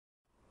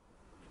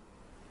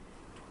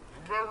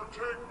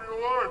take me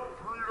alive,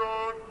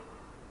 Freedon.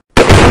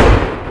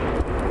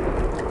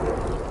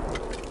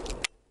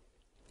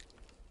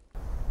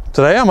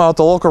 Today I'm out at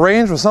the local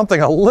range with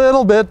something a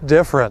little bit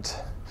different.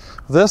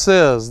 This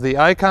is the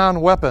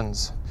Ikon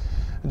Weapons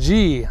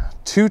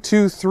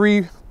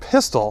G223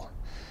 pistol,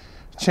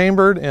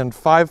 chambered in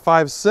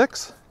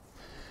 5.56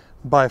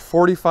 by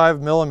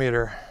 45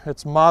 millimeter.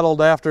 It's modeled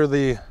after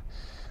the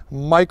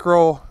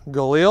Micro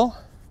Galil,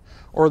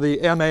 or the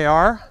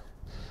MAR.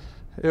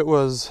 It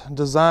was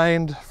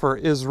designed for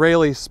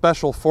Israeli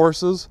special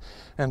forces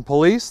and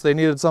police. They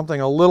needed something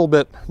a little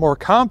bit more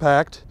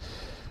compact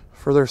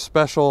for their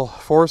special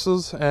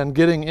forces and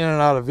getting in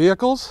and out of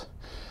vehicles.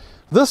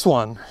 This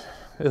one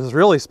is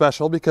really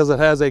special because it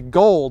has a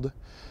gold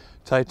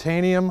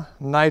titanium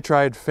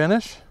nitride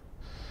finish.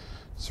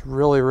 It's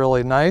really,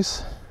 really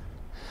nice.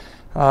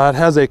 It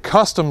has a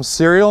custom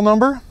serial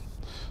number.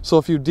 So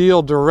if you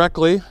deal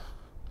directly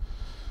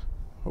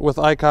with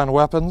Ikon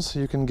Weapons,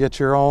 you can get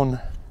your own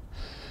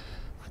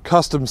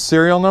custom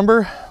serial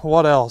number.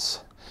 What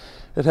else?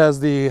 It has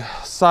the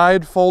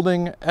side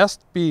folding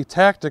SB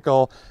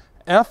Tactical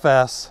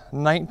FS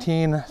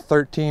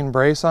 1913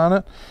 brace on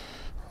it.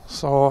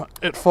 So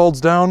it folds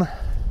down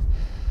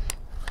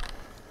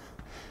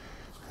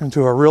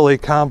into a really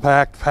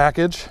compact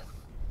package.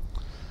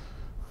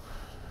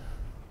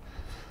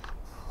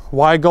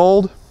 Why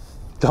gold?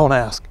 Don't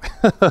ask.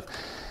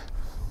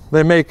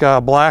 They make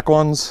black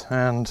ones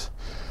and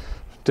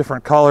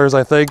different colors,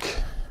 I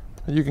think.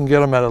 You can get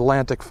them at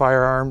Atlantic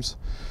Firearms.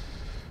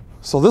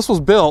 So this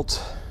was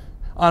built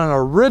on an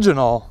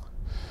original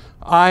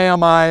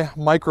IMI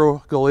Micro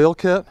Galil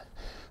kit.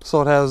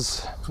 So it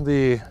has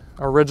the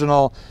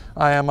original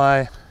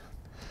IMI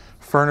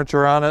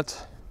furniture on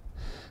it.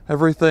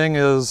 Everything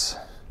is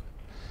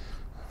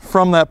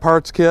from that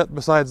parts kit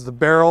besides the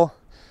barrel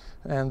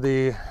and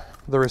the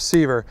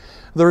receiver.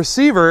 The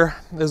receiver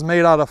is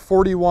made out of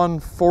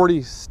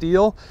 4140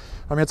 steel.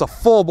 I mean, it's a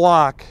full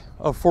block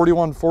of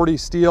 4140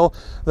 steel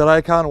that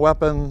Ikon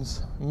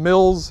Weapons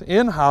mills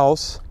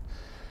in-house.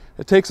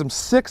 It takes them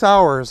 6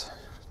 hours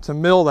to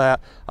mill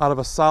that out of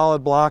a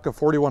solid block of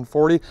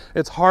 4140.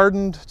 It's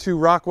hardened to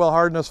Rockwell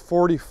hardness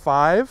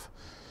 45.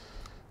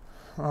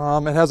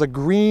 It has a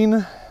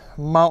green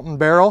mountain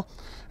barrel.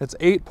 It's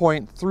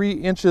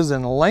 8.3 inches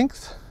in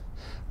length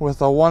with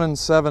a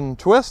 1-in-7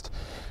 twist.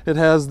 It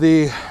has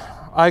the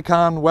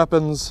Ikon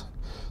Weapons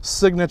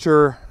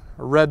signature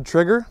red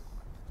trigger.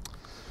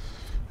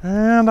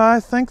 And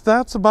I think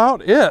that's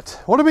about it.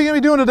 What are we gonna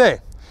be doing today?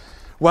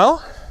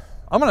 Well,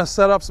 I'm gonna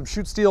set up some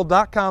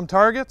shootsteel.com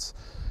targets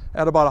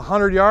at about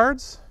 100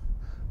 yards,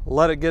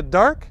 let it get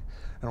dark,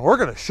 and we're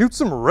gonna shoot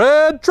some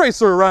red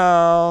tracer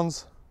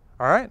rounds.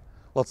 All right,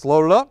 let's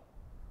load it up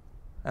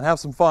and have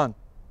some fun.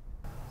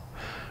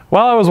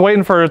 While I was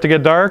waiting for it to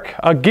get dark,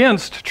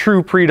 against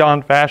true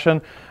pre-dawn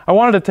fashion, I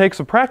wanted to take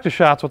some practice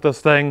shots with this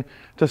thing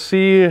to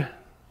see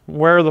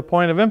where the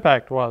point of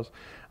impact was.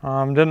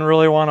 Didn't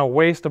really want to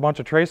waste a bunch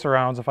of tracer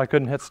rounds if I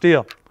couldn't hit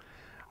steel.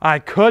 I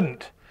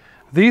couldn't.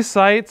 These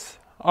sights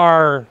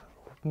are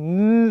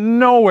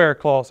nowhere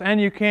close,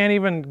 and you can't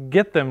even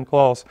get them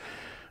close.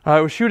 I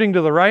was shooting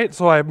to the right,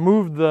 so I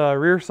moved the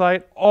rear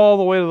sight all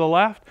the way to the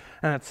left,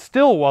 and it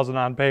still wasn't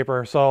on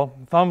paper. So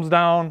thumbs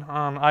down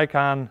on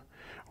Ikon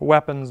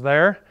Weapons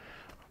there,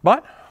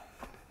 but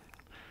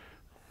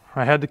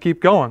I had to keep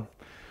going.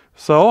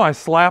 So I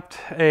slapped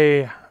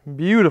a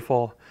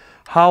beautiful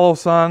Hollow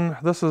Sun.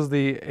 This is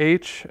the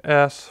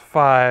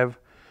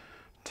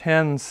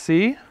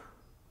HS510C,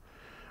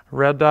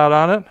 red dot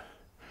on it,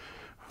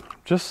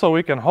 just so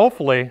we can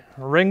hopefully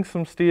ring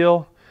some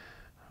steel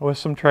with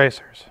some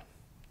tracers.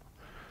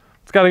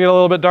 It's got to get a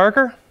little bit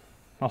darker.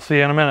 I'll see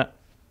you in a minute.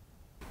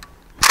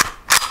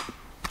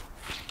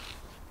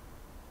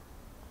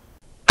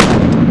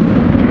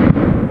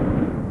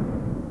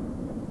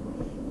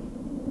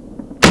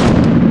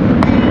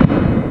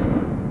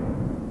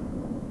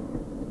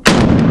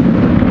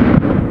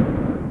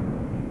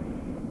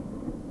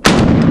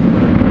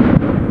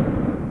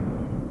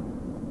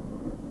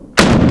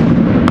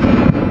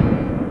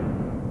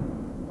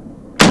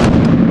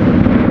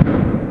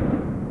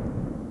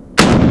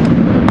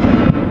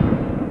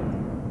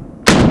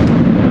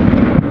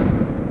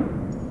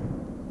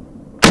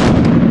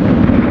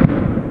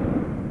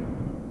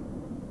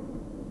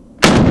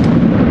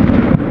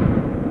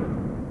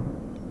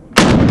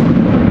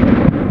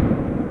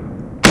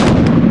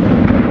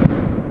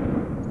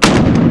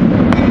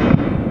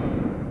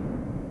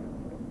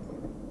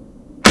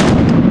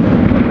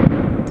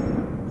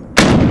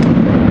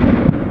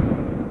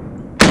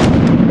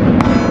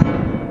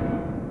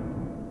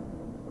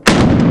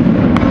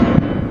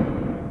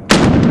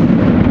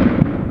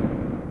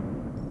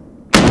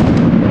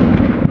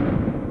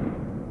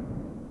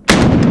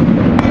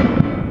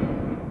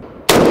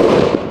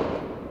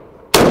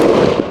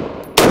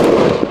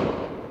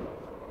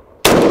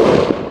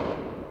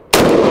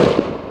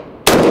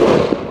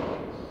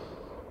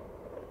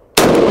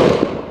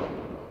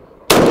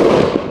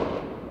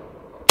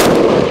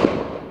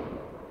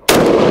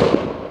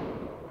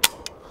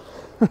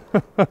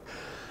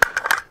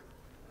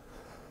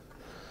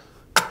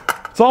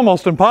 It's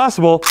almost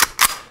impossible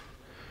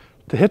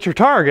to hit your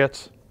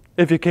targets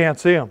if you can't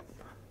see them.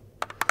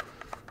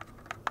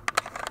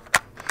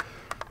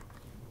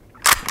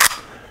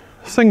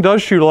 This thing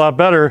does shoot a lot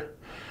better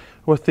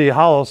with the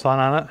hollow sun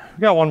on it.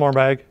 We got one more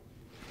mag.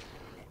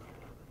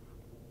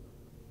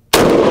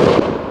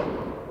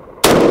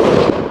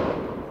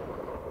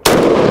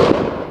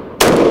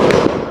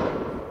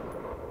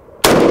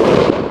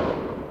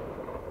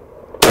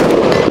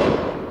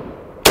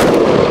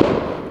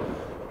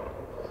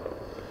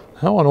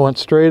 That one went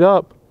straight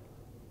up.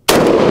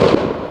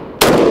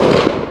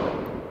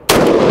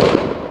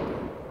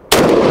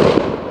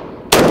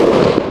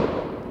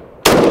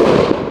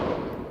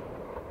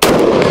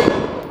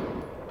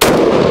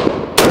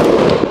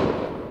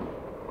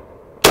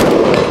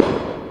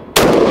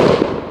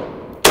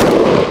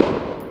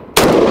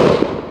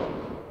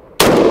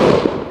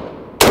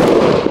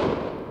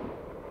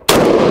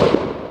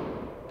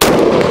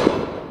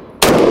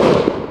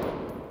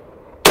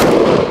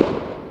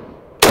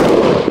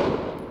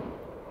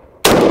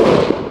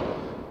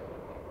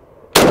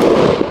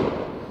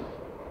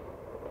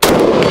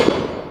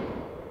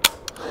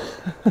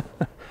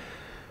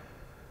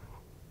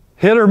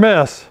 Hit or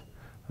miss.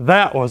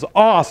 That was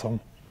awesome.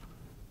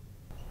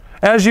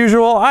 As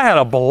usual, I had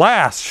a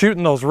blast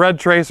shooting those red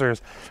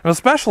tracers, and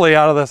especially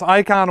out of this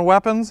Ikon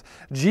Weapons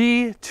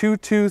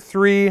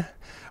G223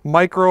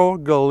 Micro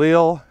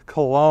Galil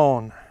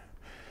Cologne.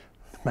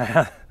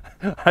 Man,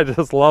 I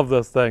just love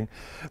this thing.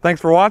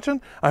 Thanks for watching.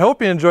 I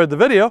hope you enjoyed the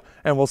video,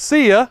 and we'll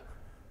see ya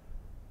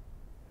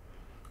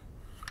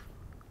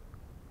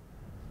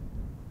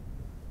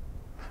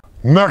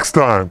Next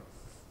time.